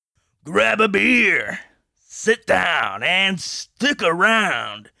grab a beer, sit down, and stick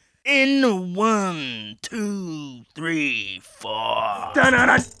around. In 1, 2, 3, 4.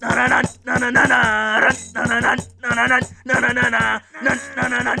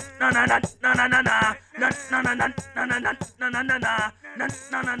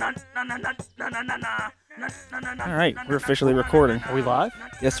 All right, we're officially recording. Are we live?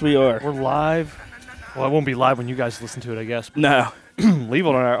 Yes, we are. We're live. Well, it won't be live when you guys listen to it, I guess. No. Leave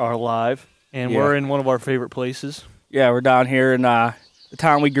on our live, and Yeah. we're in one of our favorite places. Yeah, we're down here in the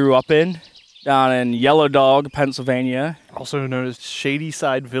town we grew up in, down in Yellow Dog, Pennsylvania. Also known as Shady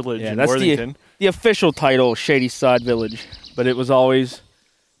Side Village Yeah, in that's Worthington. the official title, Shady Side Village, but it was always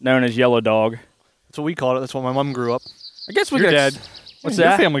known as Yellow Dog. That's what we called it. That's what my mom grew up. I guess we Your could. dad. What's Your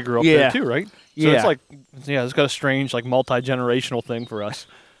that? family grew up Yeah. there too, right? So Yeah. it's like, it's got a strange, like, multi-generational thing for us.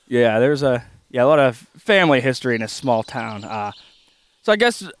 Yeah, there's a lot of family history in a small town. So I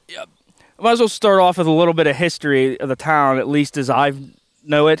guess I might as well start off with a little bit of history of the town, at least as I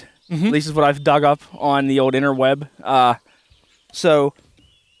know it. At least is what I've dug up on the old interweb. So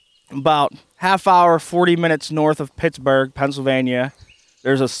about half hour, 40 minutes north of Pittsburgh, Pennsylvania,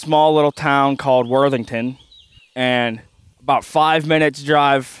 there's a small little town called Worthington. And about 5 minutes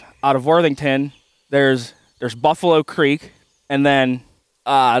drive out of Worthington, there's Buffalo Creek. And then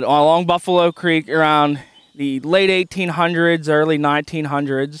along Buffalo Creek around the late 1800s, early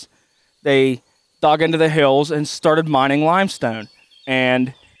 1900s, they dug into the hills and started mining limestone.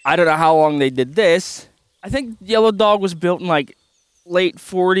 And I don't know how long they did this. I think Yellow Dog was built in like late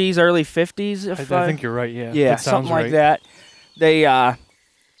 40s, early 50s. I think you're right, yeah. Yeah, that sounds something like right. that. They,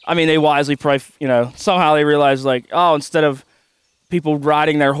 they wisely probably, somehow they realized like, oh, instead of people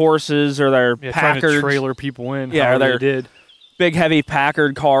riding their horses or their Yeah, trying Packards, to trailer people in. Yeah, however they're- they did. big heavy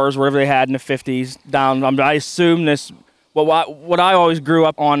Packard cars, whatever they had in the 50s, down. I assume this. What I always grew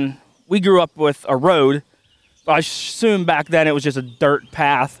up on. We grew up with a road. But I assume back then it was just a dirt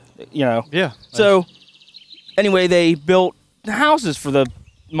path. Yeah. So anyway, they built houses for the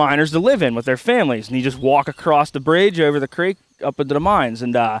miners to live in with their families, and you just walk across the bridge over the creek up into the mines.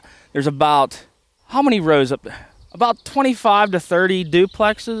 And there's about how many rows up? About 25 to 30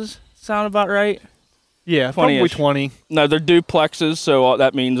 duplexes. Sound about right? Yeah, probably 20-ish. 20. No, they're duplexes, so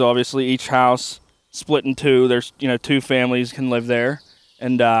that means obviously each house split in two. There's two families can live there,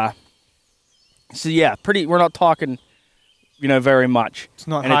 and so yeah, pretty. We're not talking, very much. It's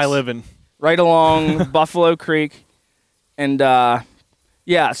not And high it's living. Right along Buffalo Creek, and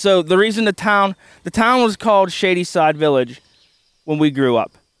yeah. So the reason the town was called Shady Side Village when we grew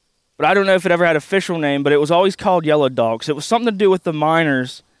up, but I don't know if it ever had an official name. But it was always called Yellow Dog. So it was something to do with the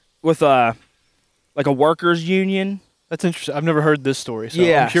miners, with like a workers' union. That's interesting. I've never heard this story, so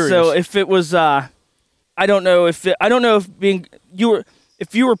Yeah. I'm curious. So if it was, I don't know if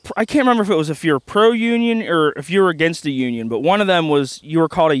you were, I can't remember if you were pro union or if you were against the union, but one of them was you were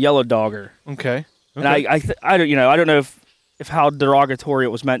called a yellow dogger, Okay. and I don't know if how derogatory it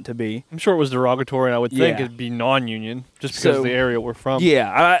was meant to be. I'm sure it was derogatory, and I would think Yeah. it'd be non-union, just because So- of the area we're from.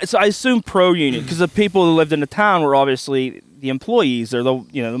 Yeah. So I assume pro union because the people who lived in the town were obviously the employees or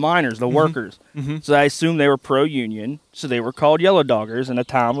the miners, the workers. Mhm. So I assume they were pro union, so they were called yellow doggers, and the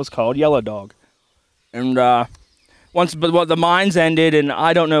town was called Yellow Dog. And but the mines ended, and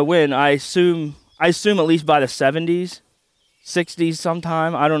I don't know when. I assume at least by the 70s, 60s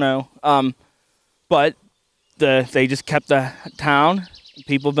sometime. I don't know. But they just kept the town.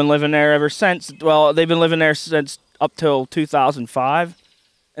 People have been living there ever since. Well, they've been living there since up till 2005,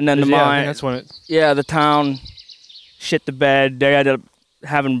 and then Yeah, the I think mine. that's when it. Yeah, the town shit the bed. They ended up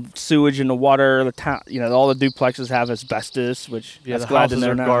having sewage in the water. The town, all the duplexes have asbestos, which Yeah, that's the glad to houses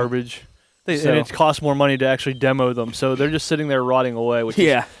know are now. garbage. So- And it costs more money to actually demo them, so they're just sitting there rotting away, which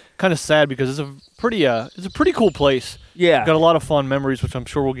Yeah, is kind of sad because it's a pretty cool place. yeah, Got a lot of fun memories, which I'm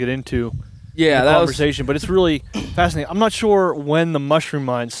sure we'll get into yeah. in the That was conversation. But it's really fascinating. I'm not sure when the mushroom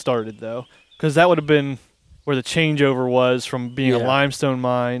mines started though, because that would have been where the changeover was from being a Yeah. limestone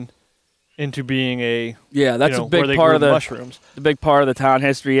mine into being a that's a where big they part grew of the mushrooms. big part of the town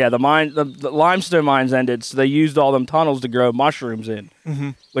history. Yeah, the limestone mines ended, so they used all them tunnels to grow mushrooms in. Mm-hmm.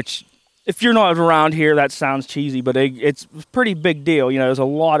 Which, if you're not around here, that sounds cheesy, but it's a pretty big deal. There's a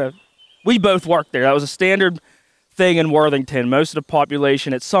lot of. We both worked there. That was a standard thing in Worthington. Most of the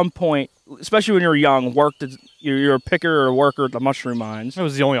population, at some point, especially when you're young, worked as you're a picker or a worker at the mushroom mines. That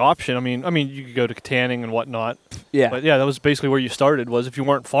was the only option. I mean, you could go to tanning and whatnot, Yeah, but yeah, that was basically where you started. Was if you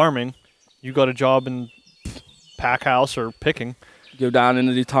weren't farming, you got a job in pack house or picking. go down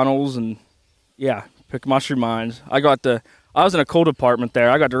into the tunnels and pick mushroom mines. I was in a coal department there.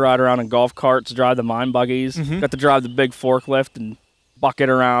 I got to ride around in golf carts, drive the mine buggies, Mhm. got to drive the big forklift and bucket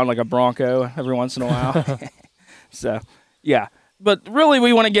around like a Bronco every once in a while. So, yeah. But really,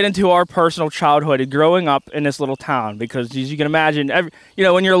 we want to get into our personal childhood and growing up in this little town because, as you can imagine,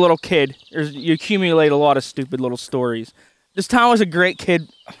 when you're a little kid, you accumulate a lot of stupid little stories. This town was a great kid.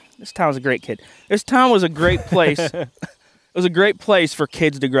 This town was a great kid. This town was a great place. It was a great place for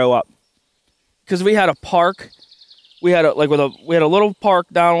kids to grow up because we had a park. We had a little park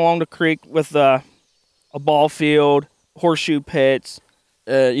down along the creek with a ball field, horseshoe pits.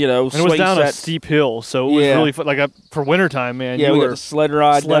 And it was down sets. a steep hill, so it was really fun. For wintertime, man. Yeah, you we were got the sled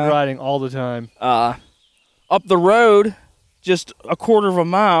riding all the time. Up the road, just a quarter of a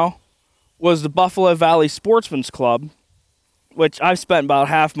mile, was the Buffalo Valley Sportsman's Club, which I've spent about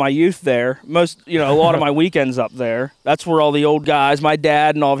half my youth there. A lot of my weekends up there. That's where all the old guys, my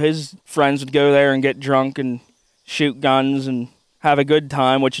dad and all of his friends would go there and get drunk and shoot guns and have a good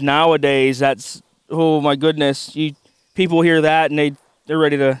time, which nowadays that's, oh my goodness, people hear that and they're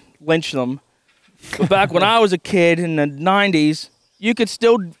ready to lynch them. But back when I was a kid in the 90s, you could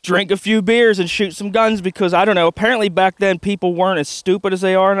still drink a few beers and shoot some guns because, I don't know, apparently back then people weren't as stupid as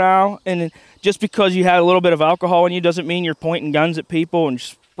they are now. And just because you had a little bit of alcohol in you doesn't mean you're pointing guns at people and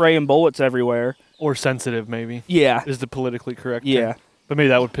spraying bullets everywhere. Or sensitive, maybe. Yeah. Is the politically correct term. But maybe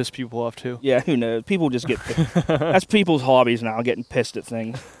that would piss people off, too. Yeah, who knows? People just get pissed. That's people's hobbies now, getting pissed at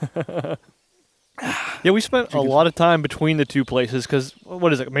things. Yeah, we spent a lot of time between the two places because,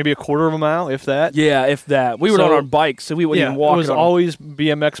 what is it, maybe a quarter of a mile, if that? Yeah, if that. We were on our bikes, so we wouldn't even walk. It was always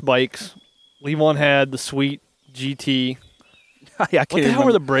BMX bikes. Levon had the sweet GT. Yeah, what the hell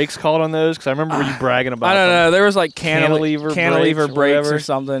were the brakes called on those? Because I remember you bragging about them. I don't know. There was like cantilever brakes or or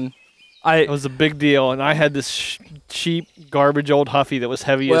something. It was a big deal, and I had this cheap, garbage old Huffy that was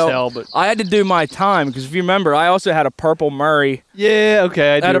heavy as hell. But I had to do my time because if you remember, I also had a purple Murray. Yeah,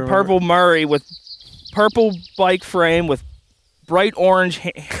 okay, I had a purple Murray with purple bike frame with bright orange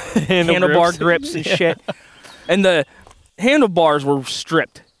handlebar grips and shit, and the handlebars were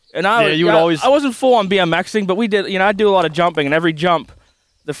stripped. And I wasn't full on BMXing, but we did. I'd do a lot of jumping, and every jump,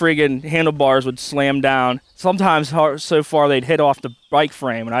 the friggin' handlebars would slam down. Sometimes so far they'd hit off the bike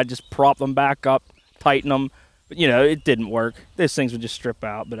frame, and I'd just prop them back up, tighten them. But it didn't work. These things would just strip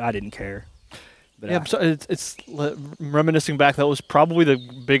out, but I didn't care. But so it's reminiscing back. That was probably the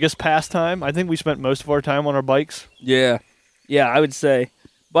biggest pastime. I think we spent most of our time on our bikes. Yeah, I would say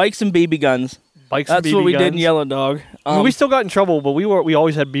bikes and BB guns. That's what we did in Yellow Dog. We still got in trouble, but we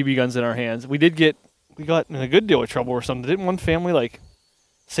always had BB guns in our hands. We got in a good deal of trouble or something. Didn't one family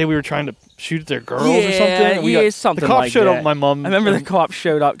say we were trying to shoot at their girls or something? Something the cops like showed that. up. My mom. I remember the cops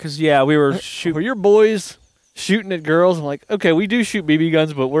showed up because we were shooting. Were your boys shooting at girls? I'm like, okay, we do shoot BB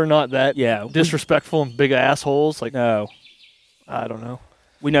guns, but we're not that disrespectful and big assholes. No, I don't know.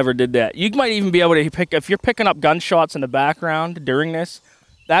 We never did that. You might even be able to if you're picking up gunshots in the background during this.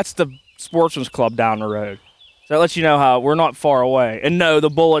 That's the Sportsman's Club down the road. So that lets you know how we're not far away. And no, the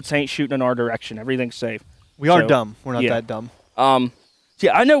bullets ain't shooting in our direction. Everything's safe. We are dumb. We're not that dumb.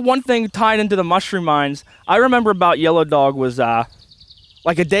 I know one thing tied into the mushroom mines. I remember about Yellow Dog was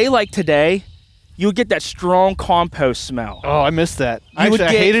like a day like today, you would get that strong compost smell. Oh, I missed that. I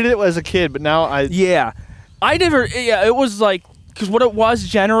hated it as a kid, but now I... Yeah. It was like... Because what it was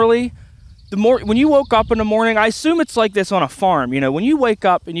generally... When you woke up in the morning, I assume it's like this on a farm. When you wake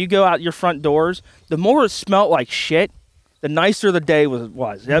up and you go out your front doors, the more it smelled like shit, the nicer the day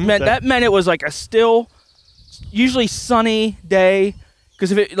was. That meant it was like a still, usually sunny day.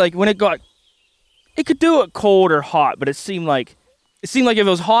 Because when it got, it could do it cold or hot, but it seemed like if it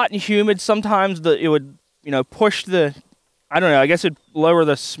was hot and humid, sometimes it would push the, I don't know. I guess it'd lower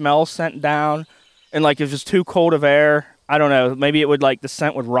the smell scent down, and if it was too cold of air. I don't know. Maybe it would the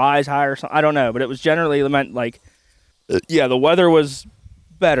scent would rise higher or something. I don't know. But it was generally meant the weather was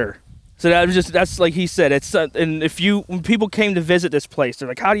better. So that's like he said. It's and when people came to visit this place, they're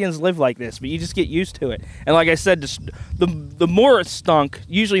like, how do you live like this? But you just get used to it. And like I said, the more it stunk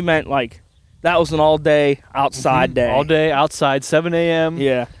usually meant that was an all day outside day. All day outside, 7 a.m.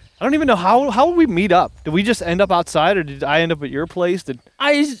 Yeah. I don't even know how would we meet up. Did we just end up outside, or did I end up at your place?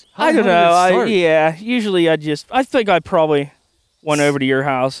 I don't know. Usually I think I probably went over to your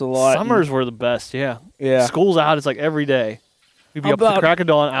house a lot. Summers were the best. Yeah. Yeah. School's out. It's every day. We'd be up at the crack of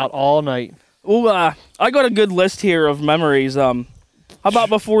dawn, out all night. Well, I got a good list here of memories. How about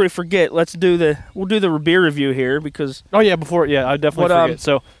before we forget, we'll do the beer review here because. Oh yeah, I definitely forget.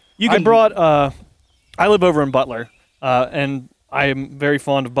 So I live over in Butler, and I am very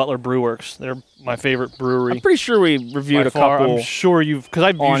fond of Butler Brewworks. They're my favorite brewery. I'm pretty sure we reviewed a couple. I'm sure because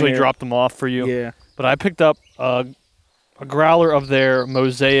I usually drop them off for you. Yeah. But I picked up a growler of their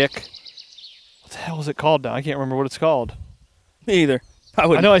Mosaic. What the hell is it called now? I can't remember what it's called. Me either.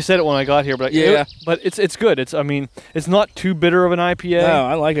 I know I said it when I got here, but Yeah. but it's good. It's not too bitter of an IPA. No,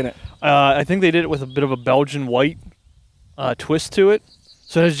 I'm liking it. I think they did it with a bit of a Belgian white twist to it,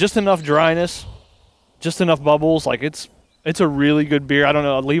 so there's just enough dryness, just enough bubbles. Like it's a really good beer. I don't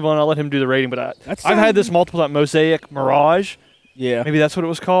know. I'll let him do the rating, but I've had this multiple times. Mosaic Mirage, Yeah. maybe that's what it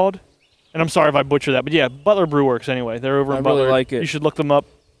was called. And I'm sorry if I butcher that, but yeah, Butler Brew Works anyway. They're over in I Butler. really like it. You should look them up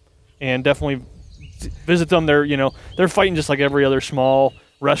and definitely visit them. They're fighting just like every other small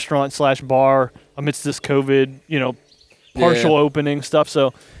restaurant / bar amidst this COVID, partial opening stuff.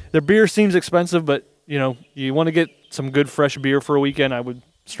 So their beer seems expensive, but you want to get some good fresh beer for a weekend. I would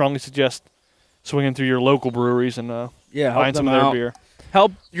strongly suggest swinging through your local breweries and help buying some them of their out. beer.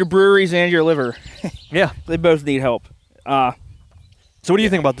 Help your breweries and your liver. Yeah. They both need help. So what do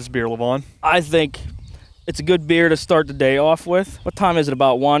you think about this beer, Levon? I think it's a good beer to start the day off with. What time is it?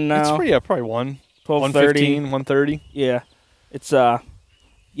 About 1 now? It's probably 12:30. 1:30. Yeah. It's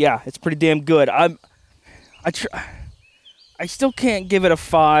it's pretty damn good. I still can't give it a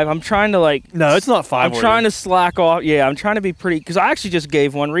 5. I'm trying to No, it's not 5. I'm trying to slack off. Yeah, I'm trying to be pretty, because I actually just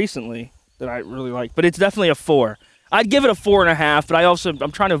gave one recently that I really like, but it's definitely a 4. I'd give it a 4.5, but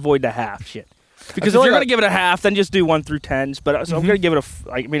I'm trying to avoid the half shit. Because if feel you're like gonna give it a half, then just do 1 through 10s. But so I'm gonna give it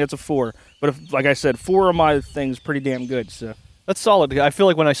it's a 4. But if, like I said, 4 of my things pretty damn good. So That's solid. I feel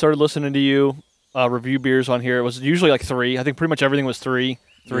like when I started listening to you review beers on here, it was usually like 3. I think pretty much everything was 3.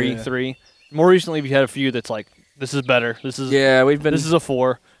 Yeah. 3. More recently, we had a few that's like, this is better. This is This is a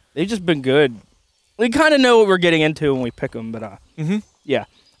 4. They've just been good. We kind of know what we're getting into when we pick them, but yeah.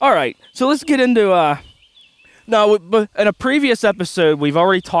 All right, so let's get into but in a previous episode, we've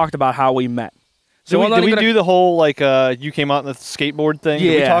already talked about how we met. So did we do the whole you came out in the skateboard thing?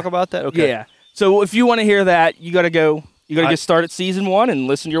 Yeah. Did we talk about that? Okay. Yeah. So if you want to hear that, you got to get started at season 1 and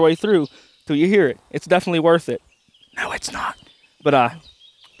listen your way through till you hear it. It's definitely worth it. No, it's not. But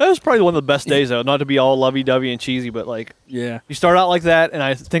that was probably one of the best days though. Not to be all lovey-dovey and cheesy, but yeah. you start out like that, and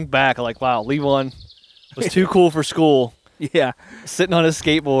I think back wow, Levon was too cool for school. Yeah. Sitting on his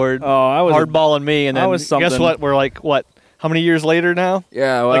skateboard, I was hardballing me, and then was something. guess what? We're like, how many years later now?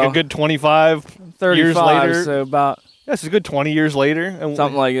 Yeah, well, like a good 25 35 years later. So about Yes, it's a good 20 years later. And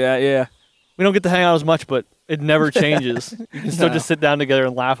something like that, yeah. we don't get to hang out as much, but it never changes. You can still No. just sit down together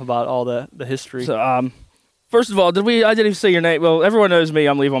and laugh about all the history. So, first of all, I didn't even say your name. Well, everyone knows me.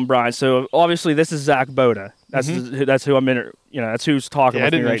 I'm Levon Bryan. So obviously, this is Zach Boda. That's who I'm in. That's who's talking I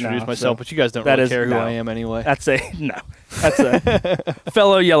with me didn't right now. introduce myself, so but you guys don't that really is- care who no. I am anyway. That's a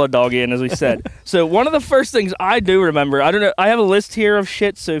fellow yellow doggian, as we said. So one of the first things I do remember, I don't know, I have a list here of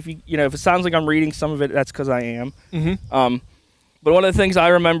shit. So if if it sounds like I'm reading some of it, that's because I am. But one of the things I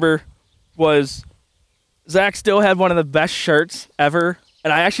remember was Zach still had one of the best shirts ever.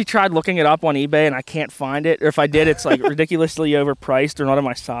 And I actually tried looking it up on eBay, and I can't find it. Or if I did, it's like ridiculously overpriced or not in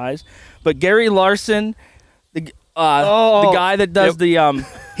my size. But Gary Larson, the guy that does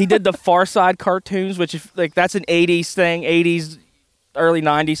he did the Far Side cartoons, which is that's an 80s thing, 80s, early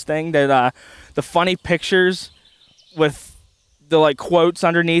 90s thing. That the funny pictures with the quotes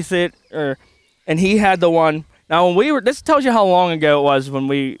underneath it, and he had the one. Now when this tells you how long ago it was when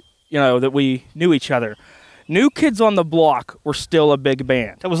we that we knew each other. New Kids on the Block were still a big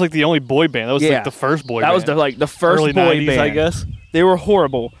band. That was like the only boy band. That was like the first boy band. That was the first early boy 90s, band. I guess. They were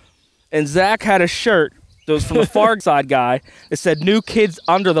horrible. And Zach had a shirt that was from the Far Side guy that said New Kids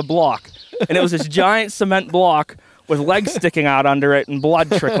Under the Block. And it was this giant cement block with legs sticking out under it and blood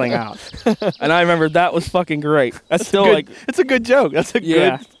trickling out. And I remember that was fucking great. That's still it's a good joke. That's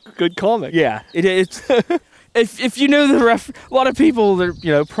a good comic. Yeah, it's if you know the a lot of people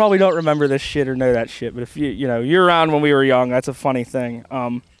that probably don't remember this shit or know that shit, but if you're around when we were young, that's a funny thing.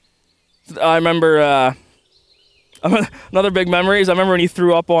 I remember another big memory is I remember when he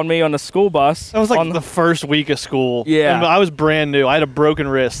threw up on me on the school bus. That was the first week of school. Yeah. And I was brand new. I had a broken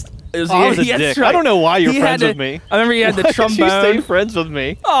wrist. I was a dick. Right. I don't know why you're He friends had with me. I remember he had the Why did trombone. you stay friends with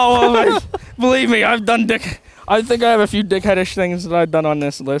me? Oh, well, believe me, I've done dick. I think I have a few dickheadish things that I've done on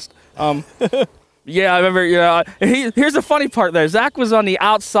this list. Yeah, I remember. Here's the funny part though. Zach was on the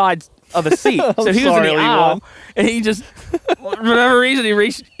outside of the seat, so he was in the aisle, and he just, for whatever reason, he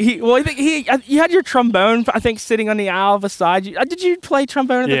reached. I think you had your trombone, I think, sitting on the aisle beside you. Did you play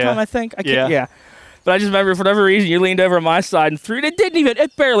trombone at the time? I think. Yeah. But I just remember, for whatever reason, you leaned over on my side and threw it.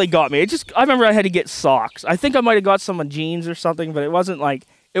 It barely got me. I remember I had to get socks. I think I might have got some jeans or something, but it wasn't.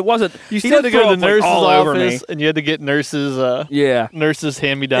 You still had to go to the nurse's office, and you had to get nurses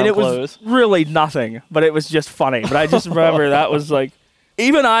hand-me-down clothes. It was really nothing, but it was just funny. But I just remember that was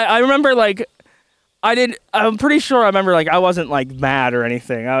even I remember I'm pretty sure I remember like I wasn't like mad or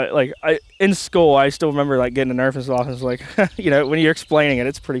anything. I in school I still remember like getting a nervous office like when you're explaining it,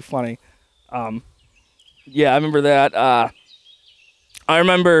 it's pretty funny. Yeah, I remember that. I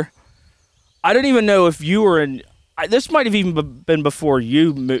remember I don't even know if you were in. This might have even been before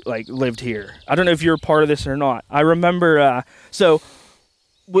you lived here. I don't know if you were part of this or not. I remember.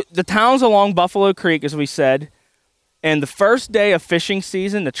 The town's along Buffalo Creek, as we said. And the first day of fishing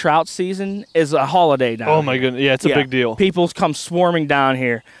season, the trout season, is a holiday down Oh, my goodness. Yeah, it's a big deal. People come swarming down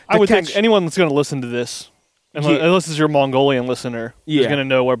here. I would think anyone that's going to listen to this, unless it's your Mongolian listener, is going to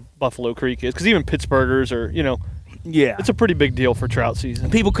know where Buffalo Creek is. Because even Pittsburghers are, it's a pretty big deal for trout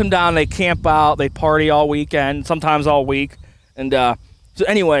season. People come down, they camp out, they party all weekend, sometimes all week. And so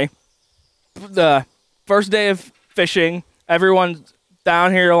anyway, the first day of fishing, everyone's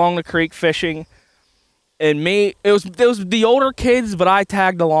down here along the creek fishing. And it was the older kids, but I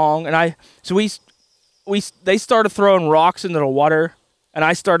tagged along, and they started throwing rocks into the water, and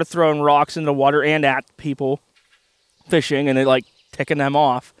I started throwing rocks into the water and at people fishing, and it ticking them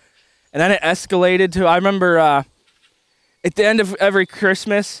off, and then it escalated to I remember at the end of every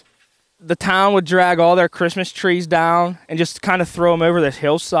Christmas, the town would drag all their Christmas trees down and just kind of throw them over this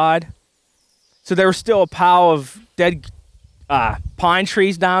hillside, so there was still a pile of dead pine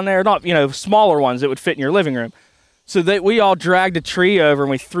trees down there, not smaller ones that would fit in your living room. So we all dragged a tree over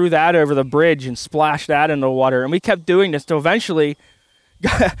and we threw that over the bridge and splashed that into the water. And we kept doing this till eventually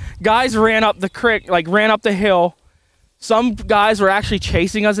guys ran up the creek, ran up the hill. Some guys were actually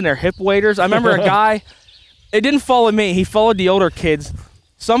chasing us in their hip waders. I remember a guy, it didn't follow me, he followed the older kids.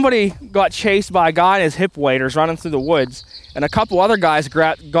 Somebody got chased by a guy in his hip waders running through the woods. And a couple other guys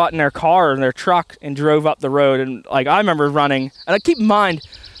got in their car or their truck and drove up the road. And I remember running. And I keep in mind,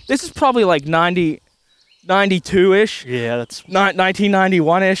 this is probably 92-ish. Yeah, that's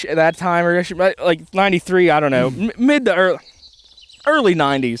 1991-ish at that time, or 93. I don't know, mid to early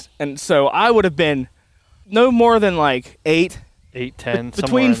 90s. And so I would have been no more than 8, 10,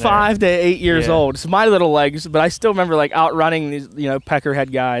 between 5 to 8 years old. It's my little legs, but I still remember outrunning these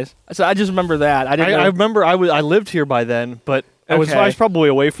peckerhead guys. So I just remember that. I remember I lived here by then, but I was probably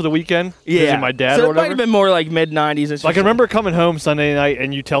away for the weekend visiting my dad so or whatever. It might have been more mid 90s. I can remember coming home Sunday night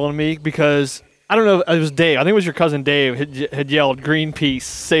and you telling me, because I don't know, it was Dave. I think it was your cousin Dave had yelled Greenpeace,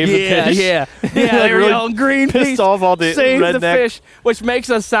 save the fish. Yeah. They were really yelling Greenpeace, pissed off all the save redneck. the fish, which makes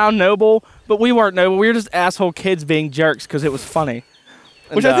us sound noble, but we weren't noble. We were just asshole kids being jerks because it was funny.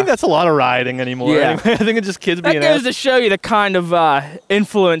 Which I think that's a lot of rioting anymore. Yeah. Anyway. I think it's just kids being That goes to show you the kind of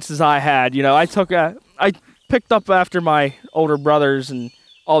influences I had. I picked up after my older brothers and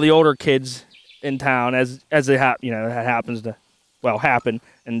all the older kids in town as it happens to happen.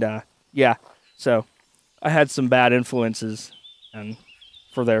 And so I had some bad influences and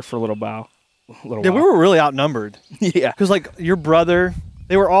for a little while. We were really outnumbered. Yeah. Because your brother,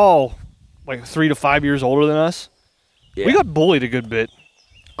 they were all 3 to 5 years older than us. Yeah. We got bullied a good bit.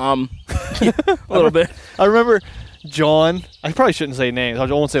 A little bit. I remember John. I probably shouldn't say names. I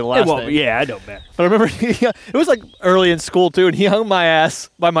won't say the last name. Yeah, I don't bet. But I remember it was early in school too, and he hung my ass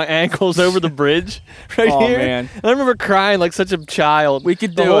by my ankles over the bridge here. Oh man! And I remember crying like such a child. We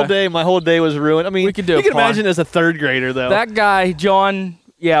could do the whole day. My whole day was ruined. I mean, we could do. You can imagine as a third grader though. That guy, John.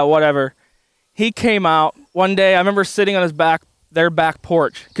 Yeah, whatever. He came out one day. I remember sitting on their back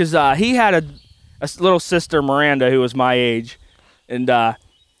porch, because he had a little sister, Miranda, who was my age, and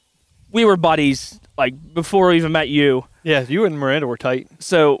we were buddies before we even met you. Yeah, you and Miranda were tight.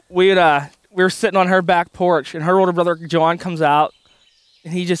 So we were sitting on her back porch, and her older brother John comes out,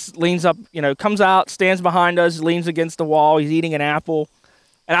 and he just leans up, comes out, stands behind us, leans against the wall. He's eating an apple,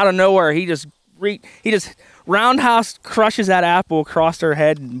 and out of nowhere, he just roundhouse crushes that apple across her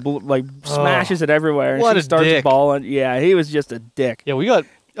head and smashes it everywhere. And what she starts dick. bawling. Yeah, he was just a dick. Yeah,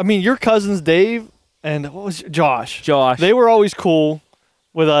 your cousins Dave and what was Josh? Josh. They were always cool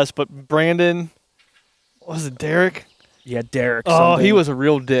with us, but Brandon, what was it, Derek? Yeah, Derek. Oh, he was a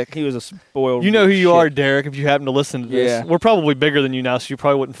real dick. He was a spoiled. You know who you are, Derek, if you happen to listen to this. Yeah. We're probably bigger than you now, so you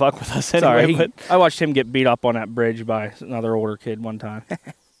probably wouldn't fuck with us anyway. Sorry, I watched him get beat up on that bridge by another older kid one time.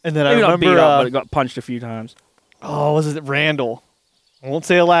 And then Maybe I remember, not beat up, but he got punched a few times. Oh, was it Randall? I won't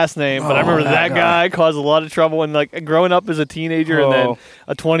say a last name, but I remember that guy caused a lot of trouble. And growing up as a teenager and then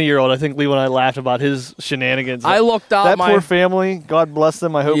a 20-year-old, I think Leo and I laughed about his shenanigans. I looked out that poor family. God bless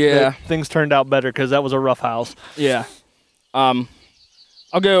them. I hope that things turned out better, because that was a rough house. Yeah. I'll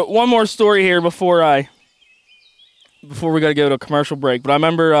go one more story here before we got to go to a commercial break. But I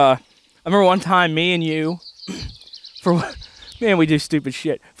remember one time me and you, we do stupid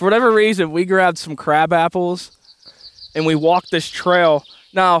shit. For whatever reason, we grabbed some crab apples and we walked this trail.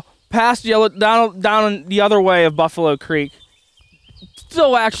 Now, past down the other way of Buffalo Creek,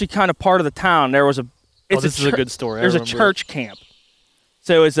 still actually kind of part of the town. There was a. This is a good story. There's a church camp.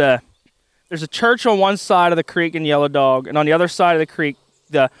 So there's a church on one side of the creek in Yellow Dog, and on the other side of the creek,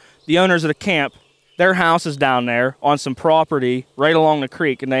 the owners of the camp, their house is down there on some property right along the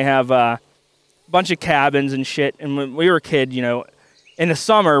creek, and they have a bunch of cabins and shit. And when we were a kid, in the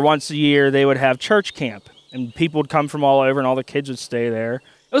summer, once a year, they would have church camp, and people would come from all over, and all the kids would stay there.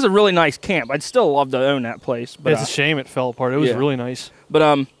 It was a really nice camp. I'd still love to own that place. But it's a shame it fell apart. It was really nice.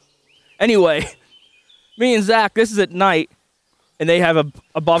 But anyway, me and Zach, this is at night, and they have a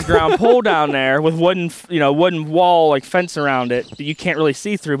above ground pool down there with wooden wall like fence around it that you can't really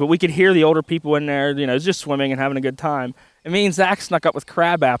see through. But we could hear the older people in there, just swimming and having a good time. And me and Zach snuck up with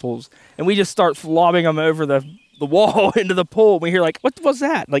crab apples, and we just start lobbing them over the wall into the pool. And we hear like, "What was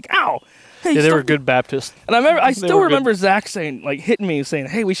that?" Like, "Ow!" Hey, yeah, they were good Baptists. And I still remember Zach saying, like, hitting me, saying,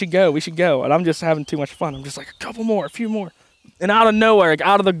 "Hey, we should go. And I'm just having too much fun. I'm just like, a couple more, a few more. And out of nowhere, like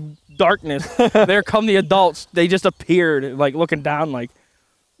out of the darkness, there come the adults. They just appeared, like looking down, like,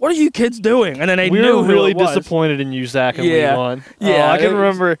 "What are you kids doing?" And then they knew were who really it was. disappointed in you, Zach, and Levon. Yeah, I can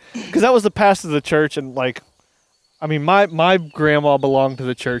remember because that was the pastor of the church, and like, I mean, my grandma belonged to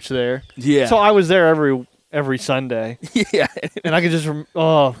the church there. Yeah. So I was there every Sunday. Yeah. And I could just can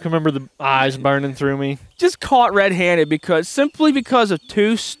remember the eyes burning through me. Just caught red-handed simply because of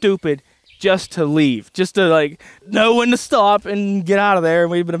too stupid just to leave, just to like know when to stop and get out of there,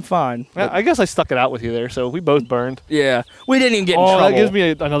 and we'd been fine. I guess I stuck it out with you there, so we both burned. Yeah, we didn't even get in trouble. That gives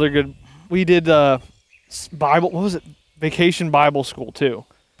me another good. We did Bible. What was it? Vacation Bible School too.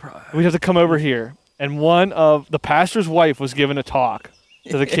 We'd have to come over here, and one of the pastor's wife was giving a talk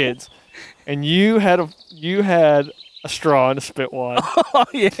to the kids, and you had a straw and a spit wad. Oh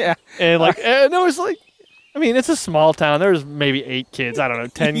yeah, and it was like. I mean, it's a small town. There's maybe 8 kids. I don't know,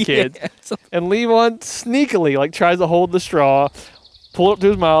 10 kids. And Levon sneakily tries to hold the straw, pull it up to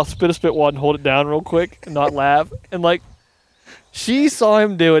his mouth, spit a spit wad, and hold it down real quick and not laugh. And she saw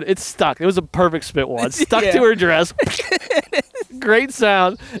him do it. It stuck. It was a perfect spit wad. Stuck to her dress. Great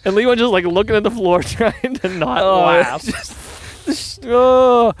sound. And Levon just looking at the floor trying to not laugh.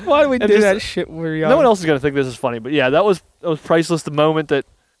 Why do we do that shit when we're young? No one else is going to think this is funny. But yeah, that was priceless. The moment that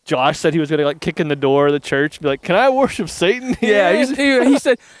Josh said he was going to kick in the door of the church and be like, "Can I worship Satan here?" Yeah, he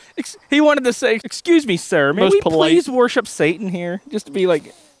said, he wanted to say, "Excuse me, sir, may we please worship Satan here?" Just to be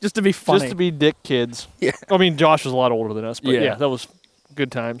funny. Just to be dick kids. Yeah. I mean, Josh was a lot older than us, but yeah that was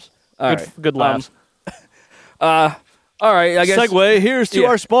good times. Good laughs. All right, I guess. Segue, here's to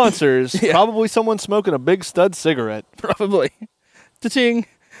our sponsors. Yeah. Probably someone smoking a big stud cigarette. Probably. Ta-ting.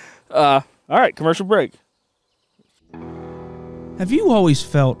 All right, commercial break. Have you always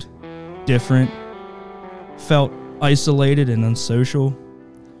felt different? Felt isolated and unsocial?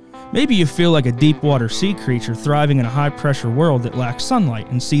 Maybe you feel like a deep water sea creature thriving in a high-pressure world that lacks sunlight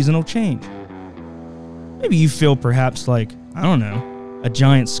and seasonal change. Maybe you feel perhaps like, I don't know, a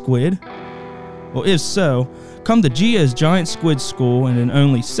giant squid? Well, if so, come to Gia's Giant Squid School, and in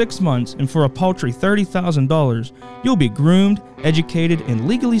only 6 months and for a paltry $30,000, you'll be groomed, educated, and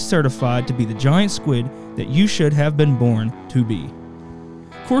legally certified to be the giant squid that you should have been born to be.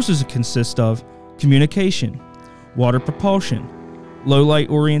 Courses consist of communication, water propulsion, low light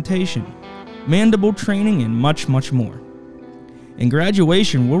orientation, mandible training, and much, much more. And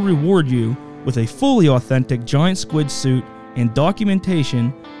graduation will reward you with a fully authentic giant squid suit and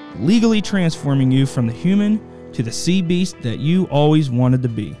documentation legally transforming you from the human to the sea beast that you always wanted to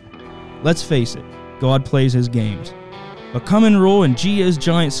be. Let's face it, God plays his games. But come enroll in Gia's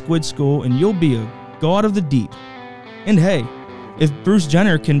Giant Squid School and you'll be a god of the deep. And hey, if Bruce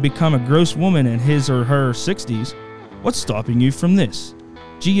Jenner can become a gross woman in his or her 60s, what's stopping you from this?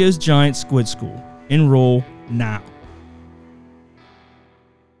 Gia's Giant Squid School. Enroll now.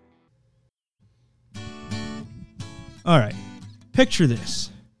 Alright, picture this.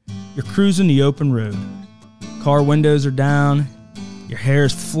 You're cruising the open road. Car windows are down, your hair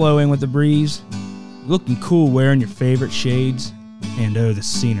is flowing with the breeze, looking cool wearing your favorite shades, and oh, the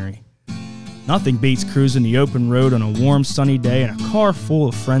scenery. Nothing beats cruising the open road on a warm, sunny day in a car full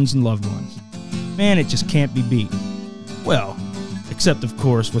of friends and loved ones. Man, it just can't be beat. Well, except of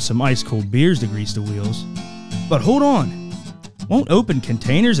course with some ice-cold beers to grease the wheels. But hold on, won't open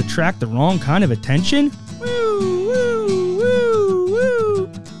containers attract the wrong kind of attention? Woo, woo, woo,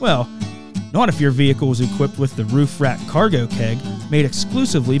 woo. Well, not if your vehicle is equipped with the Roof Rack Cargo Keg made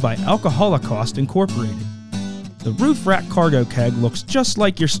exclusively by Alcoholocaust Incorporated. The Roof Rack Cargo Keg looks just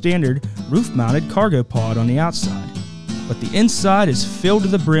like your standard roof-mounted cargo pod on the outside, but the inside is filled to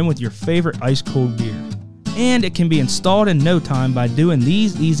the brim with your favorite ice-cold beer. And it can be installed in no time by doing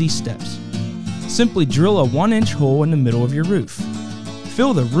these easy steps. Simply drill a 1-inch hole in the middle of your roof.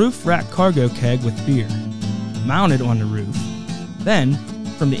 Fill the roof rack cargo keg with beer. Mount it on the roof. Then,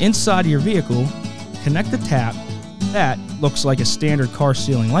 from the inside of your vehicle, connect the tap that looks like a standard car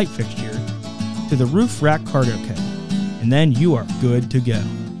ceiling light fixture to the roof rack cargo keg. And then you are good to go.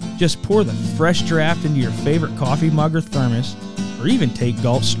 Just pour the fresh draft into your favorite coffee mug or thermos, or even take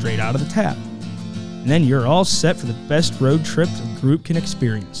gulps straight out of the tap. And then you're all set for the best road trip a group can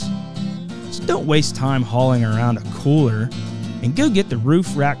experience. So don't waste time hauling around a cooler, and go get the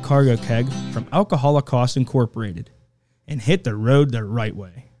roof rack cargo keg from Alcoholocaust Incorporated and hit the road the right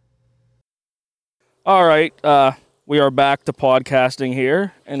way. All right, we are back to podcasting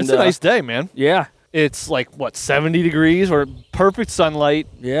here. And it's a nice day, man. Yeah. It's like, 70 degrees or perfect sunlight.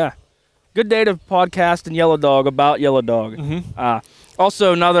 Yeah. Good day to podcast in Yellow Dog about Yellow Dog. Mm-hmm.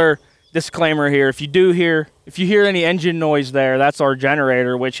 Also, another disclaimer here. If you hear any engine noise there, that's our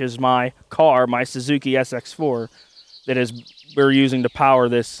generator, which is my car, my Suzuki SX4, we're using to power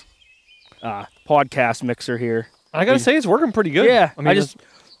this podcast mixer here. I gotta say, it's working pretty good. Yeah, I just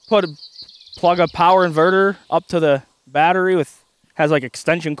plug a power inverter up to the battery has like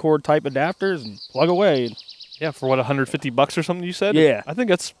extension cord type adapters and plug away. Yeah, for what, $150 or something you said? Yeah. I think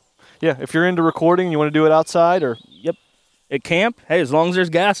that's, if you're into recording and you want to do it outside or... Yep. At camp, hey, as long as there's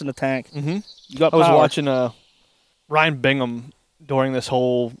gas in the tank, you got power. I was watching Ryan Bingham during this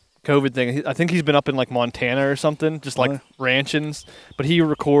whole COVID thing. I think he's been up in like Montana or something, just like ranching. But he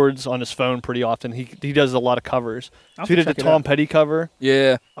records on his phone pretty often. He does a lot of covers. So he did a Tom Petty cover.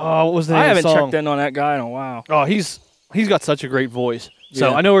 Yeah. Oh, what was the name I of the haven't song? checked in on that guy in a while. Oh, he's got such a great voice. So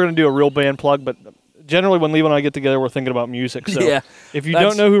Yeah. I know we're going to do a real band plug, but generally when Leo and I get together, we're thinking about music. So Yeah, if you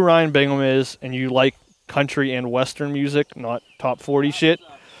don't know who Ryan Bingham is and you like country and western music, not top 40 shit,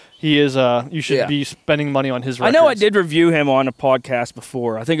 he is. You should be spending money on his records. I know I did review him on a podcast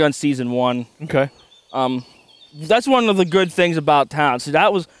before. I think on season 1. Okay. That's one of the good things about town. So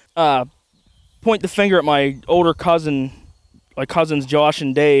that was point the finger at my older cousin, my cousins Josh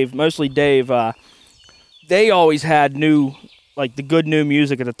and Dave, mostly Dave. They always had the good new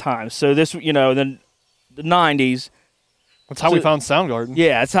music at the time. So this, the 90s. That's how we found Soundgarden.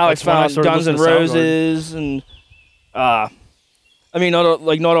 Yeah, that's how I found Guns N' Roses and not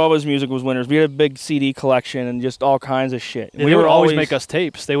all his music was winners. We had a big CD collection and just all kinds of shit. Yeah, they would always make us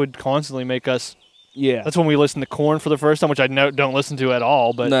tapes. They would constantly make us. Yeah, that's when we listened to Korn for the first time, which I don't listen to at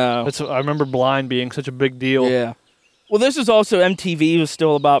all. But no, I remember Blind being such a big deal. Yeah. Well, this is also MTV was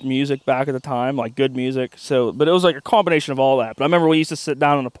still about music back at the time, like good music. So, but it was like a combination of all that. But I remember we used to sit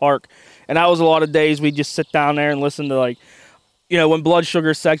down in the park, and that was a lot of days we'd just sit down there and listen to when Blood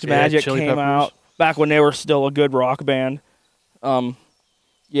Sugar Sex Magic came out, back when they were still a good rock band.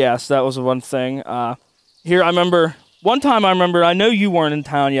 Yes, that was one thing. Here, I remember, I know you weren't in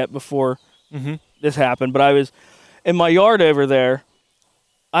town yet before this happened, but I was in my yard over there.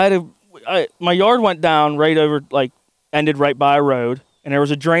 My yard went down right over, ended right by a road, and there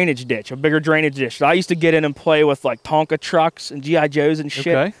was a drainage ditch, a bigger drainage ditch. So I used to get in and play with, Tonka trucks and G.I. Joes and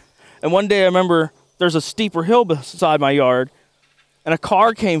shit. Okay. And one day I remember there's a steeper hill beside my yard, and a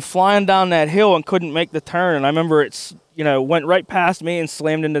car came flying down that hill and couldn't make the turn. And I remember it's, went right past me and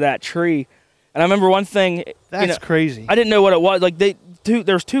slammed into that tree. And I remember one thing. That's crazy. I didn't know what it was.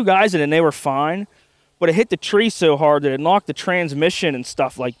 There was 2 guys in it and they were fine, but it hit the tree so hard that it knocked the transmission and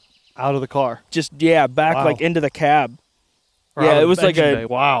stuff out of the car. Just, back into the cab. Or yeah, it was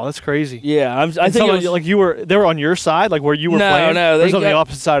wow, that's crazy. Yeah, I think it was, they were on your side, where you were playing. No, they were on the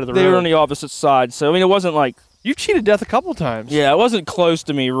opposite side of the road. They were on the opposite side, so it wasn't you've cheated death a couple times. Yeah, it wasn't close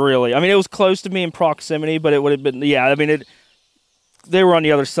to me really. It was close to me in proximity, but it would have been. Yeah, they were on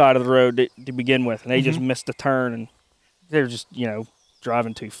the other side of the road to begin with, and they just missed the turn, and they were just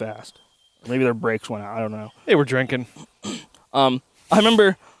driving too fast. Maybe their brakes went out. I don't know. They were drinking. I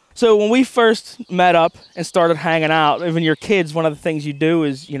remember. So when we first met up and started hanging out, when you're kids, one of the things you do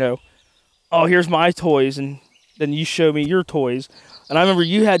is, oh, here's my toys, and then you show me your toys. And I remember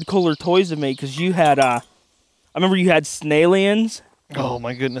you had cooler toys than me because you had, I remember you had Snailians. Oh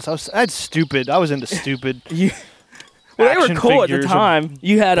my goodness, I was into stupid. Well, they were cool at the time.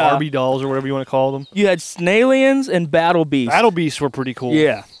 You had Barbie dolls or whatever you want to call them. You had Snailians and Battle Beasts. Battle Beasts were pretty cool.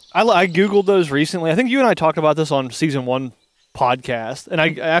 Yeah, I googled those recently. I think you and I talked about this on season 1. Podcast, and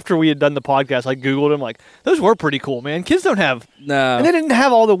after we had done the podcast, I googled them. Those were pretty cool, man. Kids don't have and they didn't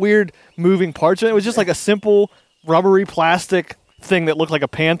have all the weird moving parts. It was just a simple rubbery plastic thing that looked like a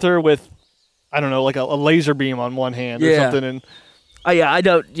panther with, I don't know, a laser beam on one hand or something. And I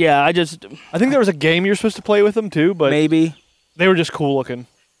think there was a game you're supposed to play with them too, but maybe they were just cool looking.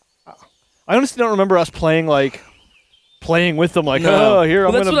 I honestly don't remember us playing with them like, No. oh, here, Well,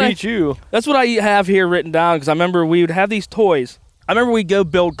 I'm that's going what to I- beat you. That's what I have here written down because I remember we would have these toys. I remember we'd go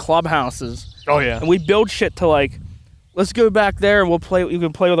build clubhouses Oh, yeah. and we'd build shit to like, let's go back there and we'll play. You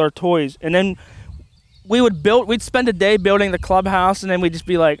can play with our toys, and then we'd spend a day building the clubhouse, and then we'd just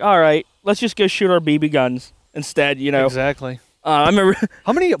be like, all right, let's just go shoot our BB guns instead. You know, Exactly. I remember.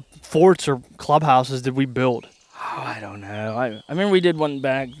 How many forts or clubhouses did we build? Oh, I don't know. I remember we did one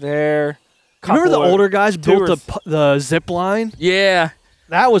back there. Remember the Couple of- older guys two built or the zip line? Yeah,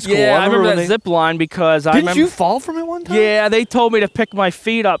 That was cool. yeah. I remember when that zip line because I Didn't remember. you fall from it one time? Yeah, they told me to pick my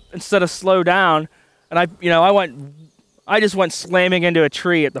feet up instead of slow down, and I just went slamming into a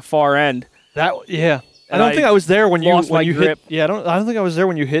tree at the far end. Yeah. I And don't I think I was there when lost my you grip. hit. Yeah, I don't think I was there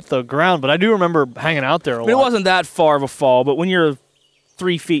when you hit the ground, but I do remember hanging out there a I mean, it lot. wasn't that far of a fall, but when you're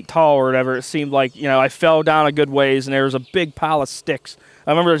 3 feet tall or whatever, it seemed like, I fell down a good ways, and there was a big pile of sticks.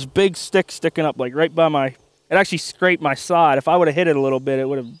 I remember this big stick sticking up, like, right by it actually scraped my side. If I would have hit it a little bit, it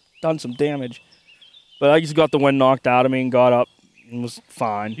would have done some damage. But I just got the wind knocked out of me and got up and was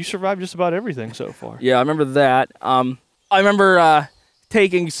fine. You survived just about everything so far. Yeah, I remember that. I remember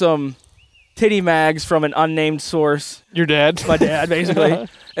taking some titty mags from an unnamed source. Your dad? My dad, basically.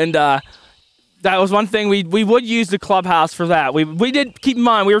 And that was one thing we would use the clubhouse for that. We did keep in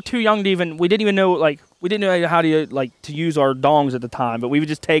mind we were too young to even we didn't know how to to use our dongs at the time, but we would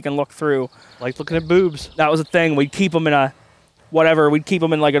just take and look through. Like looking at boobs. That was the thing. We'd keep them in we'd keep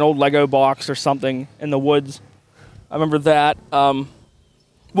them in like an old Lego box or something in the woods. I remember that.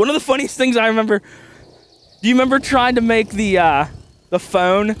 One of the funniest things I remember. Do you remember trying to make the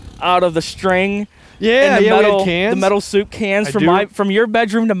phone out of the string? Yeah, and the we metal, had cans. The metal soup cans I from do. from your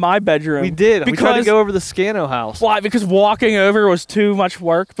bedroom to my bedroom. We did. We tried to Because- go over the Scano house. Why? Because walking over was too much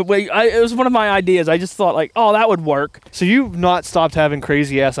work. But it was one of my ideas. I just thought like, oh, that would work. So you've not stopped having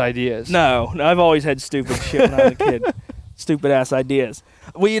crazy ass ideas. No, I've always had stupid shit when I was a kid. Stupid ass ideas.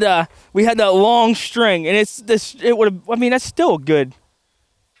 We had that long string, and it would have. I mean, that's still good.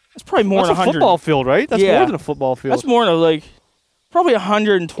 That's probably more That's than a 100. football field, right? That's Yeah. more than a football field. That's more than like probably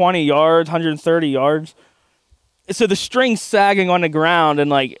 120 yards, 130 yards. So the string's sagging on the ground,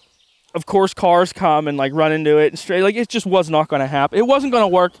 and like, of course, cars come and like run into it and straight. Like, it just was not going to happen. It wasn't going to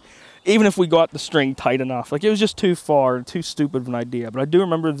work, even if we got the string tight enough. Like, it was just too far, too stupid of an idea. But I do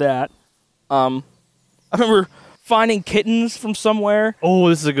remember that. I remember finding kittens from somewhere, Oh,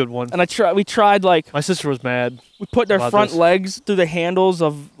 this is a good one. and we tried like My sister was mad. we put their about front this. legs through the handles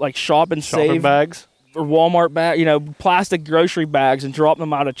of like Shop and Shopping Save bags. or Walmart plastic grocery bags and drop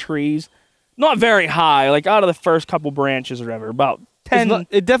them out of trees. Not very high, like out of the first couple branches or whatever. About 10.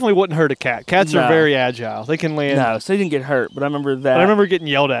 It definitely wouldn't hurt a cat. Cats No. are very agile. They can land. No, so they didn't get hurt. But I remember that. But I remember getting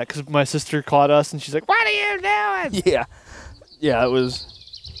yelled at because my sister caught us and she's like, "What are you doing?" Yeah, it was,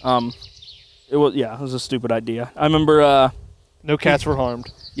 it was a stupid idea. I remember, No cats were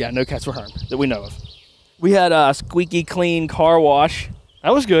harmed. no cats were harmed that we know of. We had a squeaky clean car wash.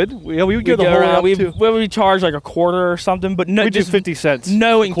 That was good. We would go the We'd whole way around, up too. we charge like a quarter or something, but no, We do just 50 cents.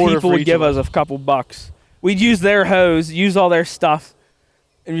 knowing quarter people for would each give of us a couple bucks. We'd use their hose, use all their stuff,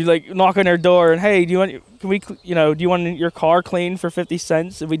 and we'd like knock on their door and, hey, do you want your car cleaned for 50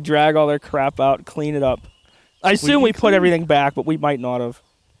 cents? And we'd drag all their crap out, clean it up. I assume we Squeaky put clean. everything back, but we might not have.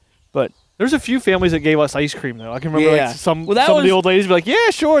 But There's a few families that gave us ice cream though. I can remember Yeah. like some Well, that of the was- old ladies would be like,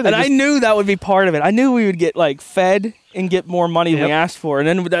 "Yeah, sure." and I knew that would be part of it. I knew we would get like fed and get more money than we Yep. asked for. And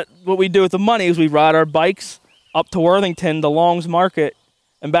then what we do with the money is we ride our bikes up to Worthington, to Long's Market,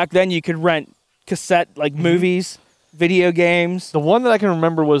 and back then you could rent cassette movies, video games. the one that I can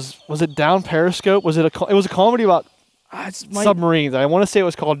remember was it Down Periscope? Was it it was a comedy about submarines. I want to say it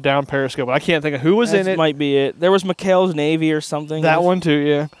was called Down Periscope, but I can't think of who was in it. Might be it. There was McHale's Navy or something. That one too,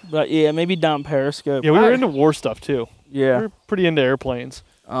 yeah. But yeah, maybe Down Periscope. Yeah, we were into war stuff too. We Yeah. were pretty into airplanes.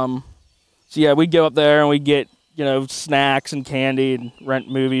 So yeah, we'd go up there and we'd get snacks and candy and rent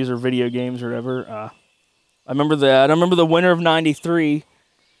movies or video games or whatever. I remember that. I remember the winter of '93.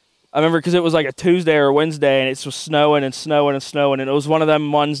 I remember because it was like a Tuesday or a Wednesday and it was snowing and snowing and snowing, and it was one of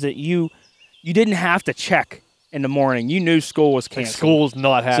them ones that you didn't have to check in the morning. You knew school was Like, canceled. school's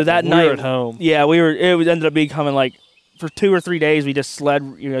not happening. So that we night were at home. Yeah, we were. It ended up becoming like for 2 or 3 days we just got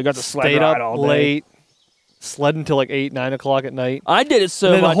the sled Stayed ride up all day. late, sled until like 8, 9 o'clock at night. I did it so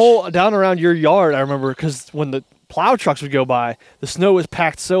And then much. the whole down around your yard, I remember, because when the plow trucks would go by, the snow was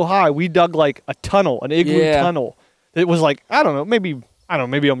packed so high, we dug like a tunnel, an igloo Yeah. tunnel. It was like, maybe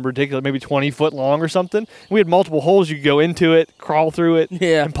I'm ridiculous, maybe 20 foot long or something. We had multiple holes. You could go into it, crawl through it,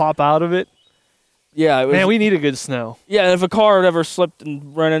 Yeah. and pop out of it. Yeah, it was, Man, we need a good snow. yeah. If a car had ever slipped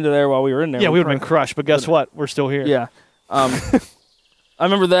and run into there while we were in there, Yeah, we would have probably- been crushed, but guess what? We're still here. Yeah. I I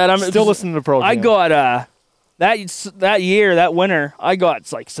remember that. I'm Still listening to Pearl Jam. I got that year, that winter, I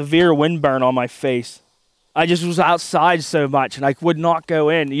got like severe windburn on my face. I just was outside so much, and I would not go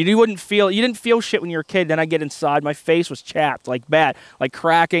in. You didn't feel shit when you were a kid. Then I get inside, my face was chapped, like bad, like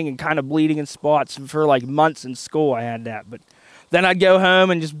cracking and kind of bleeding in spots. For like months in school, I had that. But then I'd go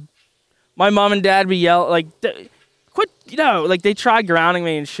home and just, my mom and dad would yell like, quit, like they tried grounding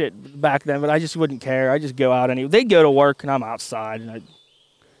me and shit back then, but I just wouldn't care. I just go out anyway. They'd go to work, and I'm outside,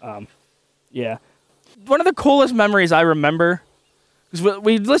 and yeah. One of the coolest memories I remember. Because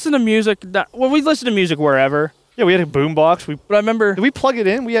we listen to music. We listen to music wherever. Yeah, we had a boombox. But I remember. Did we plug it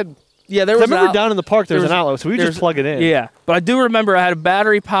in? We had. Yeah, there was. I remember down in the park there was an outlet, so we would just plug it in. Yeah, but I do remember I had a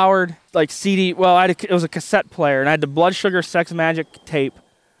battery-powered like CD. Well, it was a cassette player, and I had the Blood Sugar Sex Magic tape.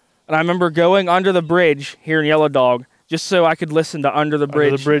 And I remember going under the bridge here in Yellow Dog just so I could listen to Under the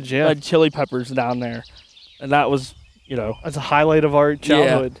Bridge. Under the Bridge, yeah. Chili Peppers down there, and that was, that's a highlight of our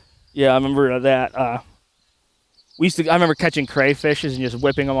childhood. Yeah, I remember that. I remember catching crayfishes and just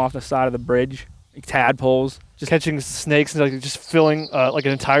whipping them off the side of the bridge, like tadpoles. Just catching snakes and just filling like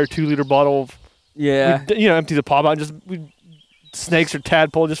an entire 2-liter bottle of. Yeah. Empty the pop out and just snakes or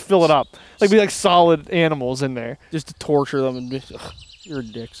tadpole, just fill it up. Be like solid animals in there. Just to torture them and just, you're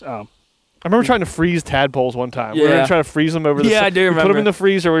dicks. I remember trying to freeze tadpoles one time. Yeah. We were going to try to freeze them over the I do remember. Put them in the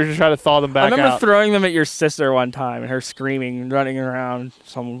freezer. We were just trying to thaw them back out. I remember throwing them at your sister one time and her screaming and running around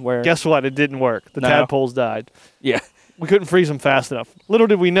somewhere. Guess what? It didn't work. The tadpoles died. Yeah. We couldn't freeze them fast enough. Little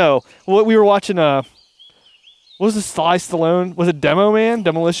did we know. We were watching, what was this, Sly Stallone? Was it Demolition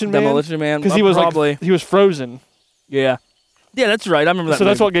Man? Demolition Man. Because he was he was frozen. Yeah. Yeah, that's right. I remember that. So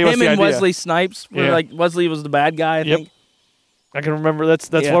that's what gave us the idea. Him and Wesley Snipes. Like Wesley was the bad guy, I think. I can remember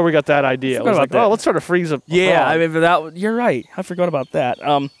that's where we got that idea. I was like, let's try to freeze a frog. I mean, you're right. I forgot about that.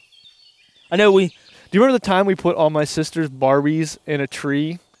 I know do you remember the time we put all my sister's Barbies in a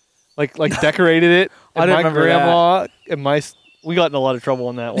tree? Like decorated it? I didn't remember grandma and we got in a lot of trouble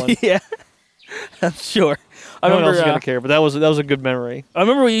on that one. Yeah. I'm sure. No one else is going to care, but that was a good memory. I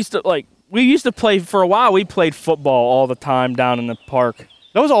remember we used to play, for a while, we played football all the time down in the park.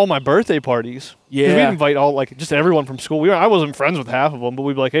 That was all my birthday parties. Yeah. We'd invite just everyone from school. I wasn't friends with half of them, but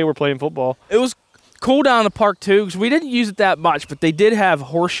we'd be like, hey, we're playing football. It was cool down in the park, too, because we didn't use it that much, but they did have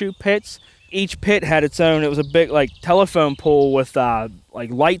horseshoe pits. Each pit had its own. It was a big, telephone pole with,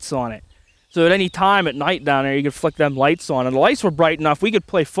 lights on it. So at any time at night down there, you could flick them lights on. And the lights were bright enough, we could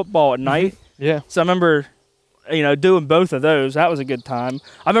play football at night. Yeah. So I remember, doing both of those. That was a good time.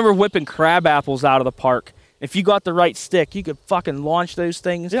 I remember whipping crab apples out of the park. If you got the right stick, you could fucking launch those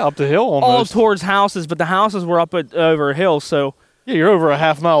things. Yeah, up the hill almost. All towards houses, but the houses were up over a hill, so... Yeah, you're over a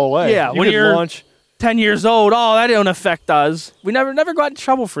half mile away. Yeah, when you're 10 years old, that don't affect us. We never got in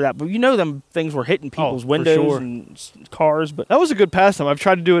trouble for that, but them things were hitting people's windows and cars. But that was a good pastime. I've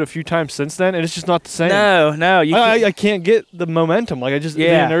tried to do it a few times since then, and it's just not the same. No, I can't get the momentum.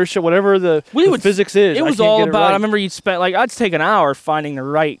 The inertia, whatever the physics is. It was all about. I remember you'd spend I'd take an hour finding the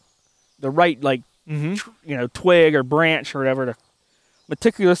right twig or branch or whatever to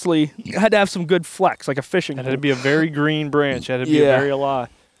meticulously. You had to have some good flex, like a fishing. It had to be a very green branch. It had to be very alive.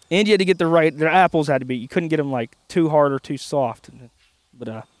 And you had to get the apples had to be. You couldn't get them too hard or too soft. But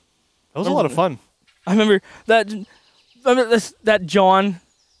that was a lot of fun. I remember that John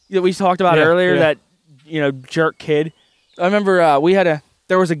that we talked about earlier. Yeah. That jerk kid. I remember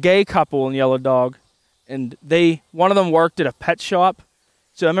there was a gay couple in Yellow Dog, and one of them worked at a pet shop.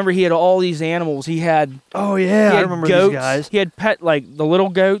 So I remember he had all these animals. He had I remember goats. these guys. He had the little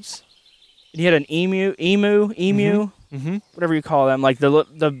goats. And he had an emu, whatever you call them,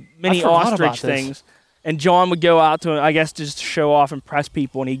 the mini ostrich things. And John would go out to him, I guess, just to show off and impress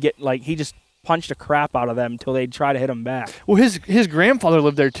people, and he just punched the crap out of them until they'd try to hit him back. Well, his grandfather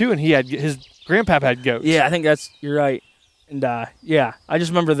lived there too, and his grandpap had goats. Yeah, I think you're right. And I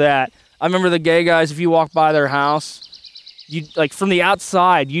just remember that. I remember the gay guys. If you walk by their house, you from the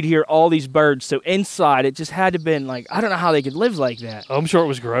outside, you'd hear all these birds. So inside, it just had to been I don't know how they could live like that. I'm sure it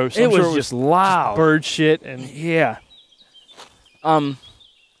was gross. It was just loud, just bird shit, and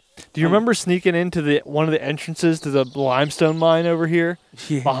Do you remember sneaking into one of the entrances to the limestone mine over here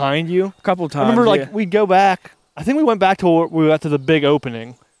behind you? A couple times. I remember we'd go back. I think we went back to where we got to the big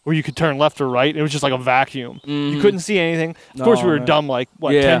opening where you could turn left or right. It was just like a vacuum. Mm-hmm. You couldn't see anything. Of course, we were dumb,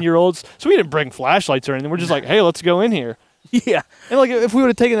 10-year-olds. So we didn't bring flashlights or anything. We're just hey, let's go in here. Yeah. And if we would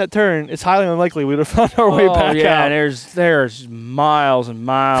have taken that turn, it's highly unlikely we would have found our way back out. There's miles and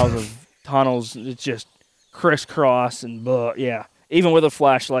miles of tunnels. It's just crisscross and even with a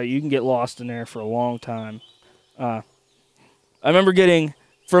flashlight, you can get lost in there for a long time. I remember we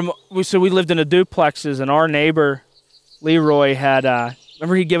lived in a duplexes, and our neighbor Leroy had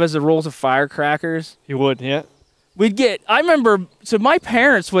Remember he'd give us the rolls of firecrackers? You would, yeah. I remember, so my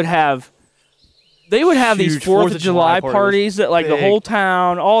parents would have, they would have these Huge 4th of July parties that like the big. whole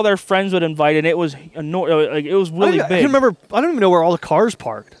town, all their friends would invite, and it was it was really I big. can remember. I don't even know where all the cars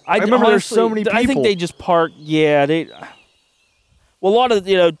parked. I remember there's so many people. I think they just parked. Yeah, well, a lot of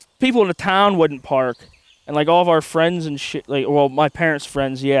people in the town wouldn't park, and like all of our friends and shit. Like, well, my parents'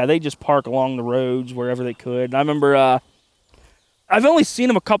 friends, yeah, they just park along the roads wherever they could. And I remember, I've only seen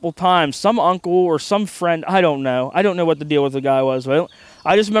him a couple times. Some uncle or some friend. I don't know. I don't know what the deal with the guy was. But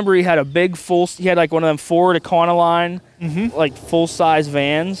I just remember he had a big he had like one of them Ford Econoline, like full size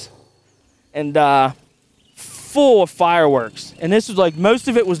vans, and full of fireworks. And this was like most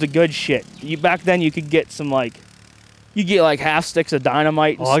of it was the good shit. Back then you could get some like. You get like half sticks of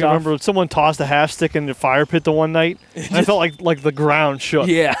dynamite and stuff. I remember someone tossed a half stick in the fire pit the one night, and I felt like the ground shook.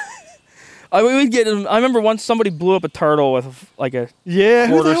 Yeah. I mean, we'd get. I remember once somebody blew up a turtle with like a who the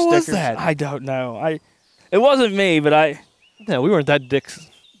quarter hell stick. was that? I don't know. It wasn't me, but No, we weren't that dicks.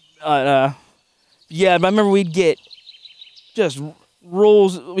 yeah, but I remember we'd get just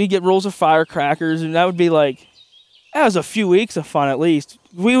rolls. We'd get rolls of firecrackers, and that would be like that was a few weeks of fun at least.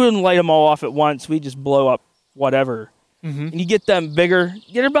 We wouldn't light them all off at once. We'd just blow up whatever. And you get them bigger.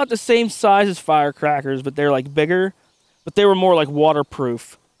 They're about the same size as firecrackers, but they're like bigger. But they were more like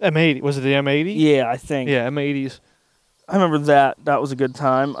waterproof. M80. Was it the M80? Yeah, I think. Yeah, M80s. I remember that. That was a good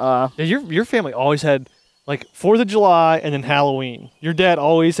time. Yeah, your family always had like 4th of July and then Halloween. Your dad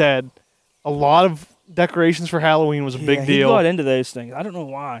always had a lot of decorations for Halloween. Was a big deal. He got into those things. I don't know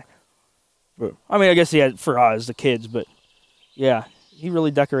why. But, I mean, I guess he had for us, the kids, but yeah, he really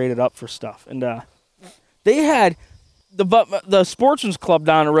decorated up for stuff. And they had the Sportsman's Club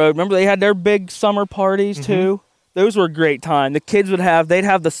down the road. Remember, they had their big summer parties too. Those were a great time. The kids they'd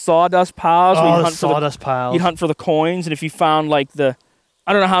have the sawdust piles. Oh, the sawdust piles. You'd hunt for the coins, and if you found like I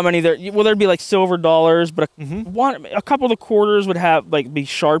don't know how many there'd be like silver dollars, but a couple of the quarters would have like be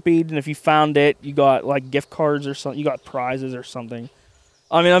Sharpied, and if you found it, you got like gift cards or something. You got prizes or something.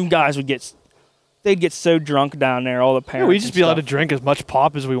 I mean, them guys they'd get so drunk down there, all the parents. Yeah, we'd just be allowed to drink as much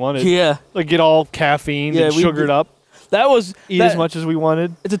pop as we wanted. Yeah. Like get all caffeine and sugared up. That was eat as much as we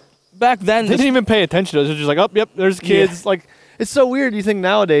wanted. Back then, they didn't even pay attention to us. It was just like, oh, yep, there's kids. Yeah. Like, it's so weird. You think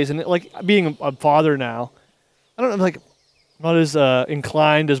nowadays, and like being a father now, I don't know, like, I'm not as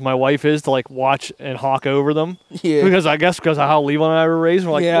inclined as my wife is to like watch and hawk over them. Yeah. Because I guess because of how Levi and I were raised,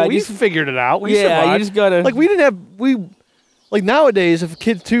 we're like, well, we figured it out. We survived. You just gotta like like nowadays, if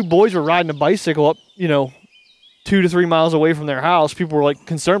two boys were riding a bicycle up, 2 to 3 miles away from their house, people were like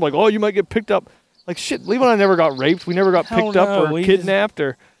concerned, like, oh, you might get picked up. Like shit, Levi and I never got raped. We never got picked up or kidnapped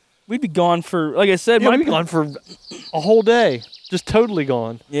or. We'd be gone for, like I said, we'd be gone for a whole day, just totally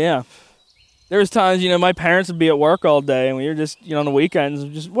gone. Yeah, there was times my parents would be at work all day, and we were just on the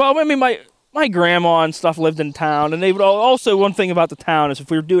weekends I mean my grandma and stuff lived in town, and they would also one thing about the town is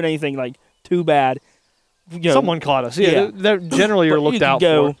if we were doing anything like too bad, someone caught us. Yeah, generally you're looked out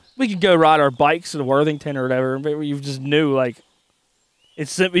for. We could go ride our bikes to Worthington or whatever, but you just knew like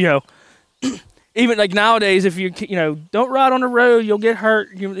it's even like nowadays, if you don't ride on the road, you'll get hurt.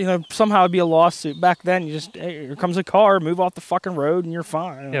 Somehow it'd be a lawsuit. Back then, you just hey, here comes a car, move off the fucking road, and you're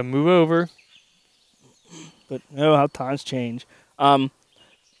fine. Yeah, move over. But how times change. One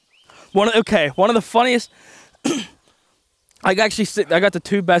of the funniest. I got the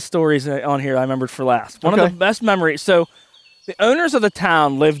two best stories on here I remembered for last. One of the best memories. So, the owners of the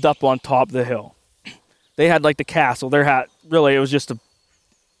town lived up on top of the hill. They had like the castle. It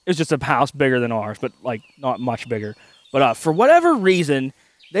was just a house bigger than ours, but like not much bigger. But for whatever reason,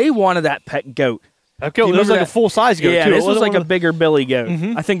 they wanted that pet goat. Okay, it was like a full-size goat, yeah, too. This was like a bigger billy goat.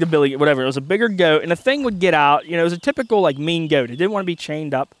 I think it was a bigger goat, and the thing would get out. It was a typical like mean goat. It didn't want to be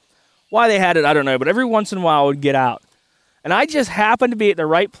chained up. Why they had it, I don't know, but every once in a while it would get out. And I just happened to be at the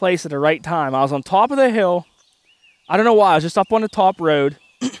right place at the right time. I was on top of the hill. I don't know why. I was just up on the top road.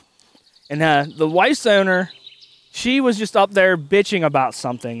 And the wife's owner, she was just up there bitching about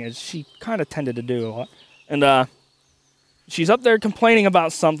something, as she kind of tended to do a lot. And she's up there complaining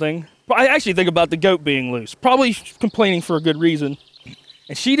about something. I actually think about the goat being loose. Probably complaining for a good reason.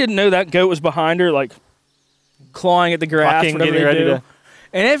 And she didn't know that goat was behind her, like clawing at the grass, whatever they do.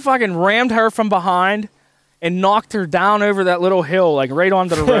 And it fucking rammed her from behind and knocked her down over that little hill, like right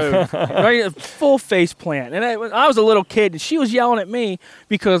onto the road. Right, full face plant. And I was a little kid, and she was yelling at me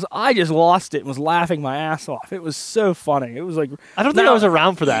because I just lost it and was laughing my ass off. It was so funny. It was like I don't think I was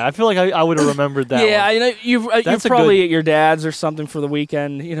around for that. I feel like I would have remembered that. Yeah, you're probably at your dad's or something for the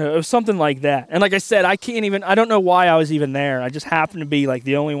weekend. It was something like that. And like I said, I don't know why I was even there. I just happened to be like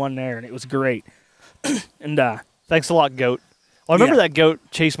the only one there, and it was great. And thanks a lot, goat. Well, I remember Yeah. that goat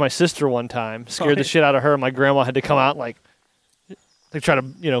chased my sister one time, scared the yeah. shit out of her. My grandma had to come out and, like, try to,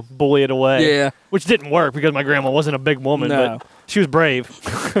 bully it away. Yeah. Which didn't work because my grandma wasn't a big woman, No. but she was brave.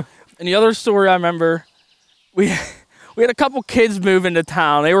 And the other story I remember, we had a couple kids move into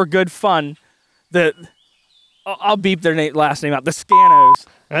town. They were good fun. I'll beep their last name out. The Scanos.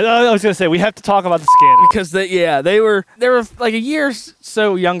 I was gonna say we have to talk about the scanner. Because they were like a year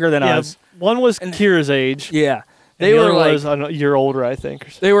so younger than us. One was Kira's age. Yeah. And They the were other like was a year older, I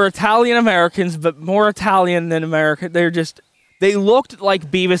think. they were Italian Americans, but more Italian than American. They looked like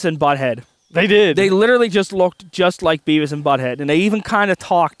Beavis and Butthead. They did. They literally just looked just like Beavis and Butthead, and they even kind of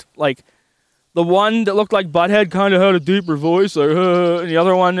talked like the one that looked like Butthead kind of had a deeper voice, like, and the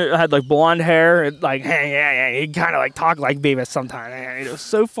other one had like blonde hair, and like, hey, yeah, he kind of like talked like Beavis sometimes. It was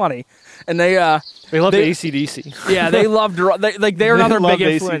so funny, and they loved they- AC/DC. yeah, they loved they're They another big loved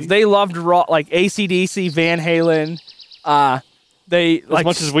influence. AC/DC. They loved like AC/DC, Van Halen, they As like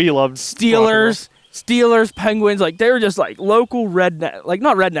much as we loved Steelers, Penguins, like they were just like local redneck, like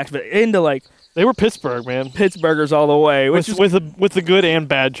not rednecks, but into like they were Pittsburgh, man. Pittsburghers all the way, which is With the good and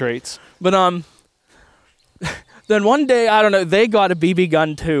bad traits. but then one day I don't know, they got a BB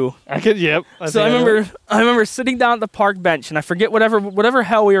gun too. Yep. So I remember sitting down at the park bench, and I forget whatever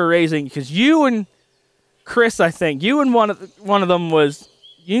hell we were raising, because you and Chris, I think you and one of them was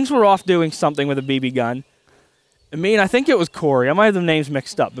you were off doing something with a BB gun. And me and I think it was Corey. I might have the names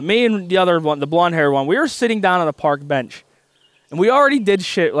mixed up, but me and the other one, the blonde hair one, we were sitting down on the park bench, and we already did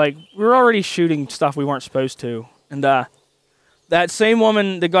shit. Like we were already shooting stuff we weren't supposed to. And that same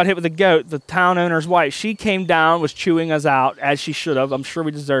woman that got hit with the goat, the town owner's wife, she came down, was chewing us out as she should have. I'm sure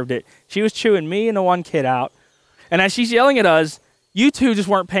we deserved it. She was chewing me and the one kid out, and as she's yelling at us, you two just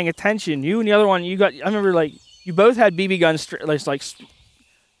weren't paying attention. You and the other one, I remember like you both had BB guns,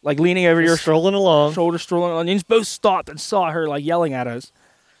 like leaning over your strolling along. shoulder, strolling along. You just both stopped and saw her like yelling at us.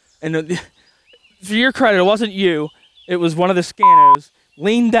 And for your credit, it wasn't you. It was one of the Scanos.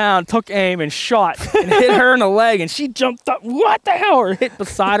 Leaned down, took aim, and shot, and hit her in the leg. And she jumped up. What the hell? Or hit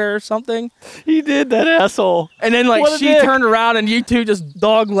beside her or something. He did, that asshole. And then like What a she dick. turned around, and you two just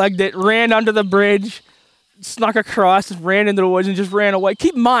dog-legged it, ran under the bridge, snuck across, and ran into the woods, and just ran away.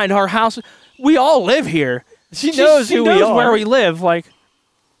 Keep in mind, our house. We all live here. She knows who we are. Where we live. Like.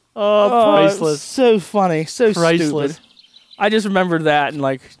 Oh, priceless. So funny, so Priceless. stupid. I just remembered that and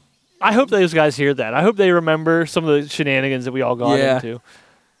like, I hope those guys hear that. I hope they remember some of the shenanigans that we all got Yeah. into.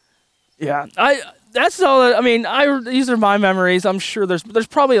 yeah, that's all. These are my memories. I'm sure there's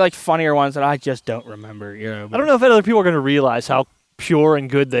probably like funnier ones that I just don't remember. You know, I don't know if other people are going to realize how pure and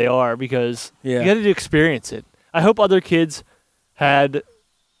good they are because Yeah. you got to experience it. I hope other kids had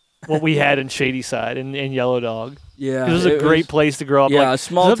what we had in Shadyside and Yellow Dog. Yeah, It was a great place to grow up. Yeah, Like,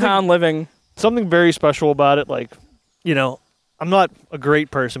 small something- town living. Something very special about it. Like, I'm not a great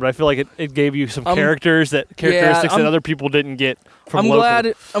person, but I feel like it gave you some characteristics that other people didn't get from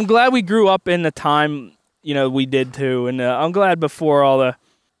local. I'm glad we grew up in the time we did too, and I'm glad before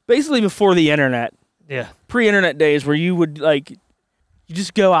basically before the internet, Yeah. pre-internet days where you would you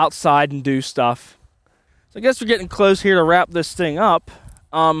just go outside and do stuff. So I guess we're getting close here to wrap this thing up.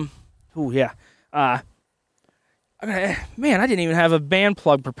 Man, I didn't even have a band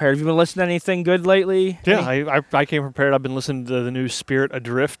plug prepared. Have you been listening to anything good lately? Yeah, I came prepared. I've been listening to the new Spirit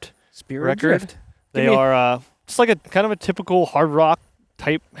Adrift Spirit record. Drift. They are just like a kind of a typical hard rock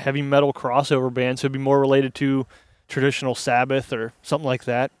type heavy metal crossover band, so it'd be more related to traditional Sabbath or something like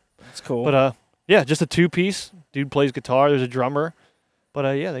that. That's cool. But yeah, just a two-piece. Dude plays guitar. There's a drummer.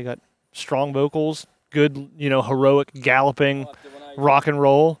 But yeah, they got strong vocals, good, heroic galloping rock and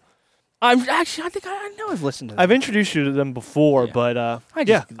roll. I think I know I've listened to them. I've introduced you to them before, Yeah. but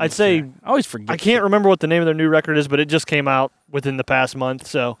I'd say I always forget. I can't remember what the name of their new record is, but it just came out within the past month.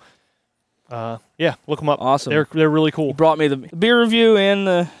 So, yeah, look them up. Awesome. They're really You cool. brought me the beer review and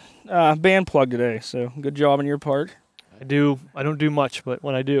the band plug today, so good job on your part. I don't do much, but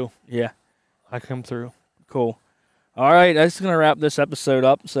when I do, Yeah, I come through. cool. All right, that's gonna wrap this episode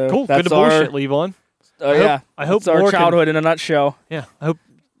up. So Cool. that's Good to bullshit, Levon. I hope that's our more can- childhood in a nutshell. Yeah, I hope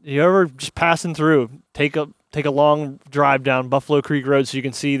you ever just passing through, take a long drive down Buffalo Creek Road so you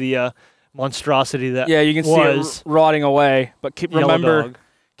can see the monstrosity that Yeah, you can see was it rotting away. But Yellow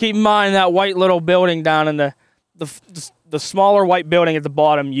keep in mind that white little building down in the smaller white building at the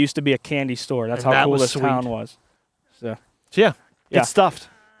bottom used to be a candy store. That's And how that cool was this sweet. town was. So, So yeah, Yeah. get stuffed.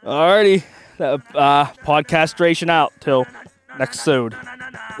 alrighty, podcastration out till next episode.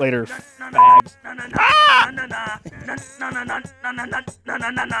 Later, fags.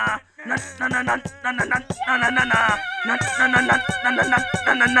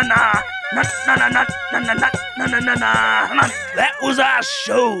 That was our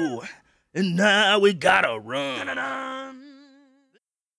show, and now we gotta run.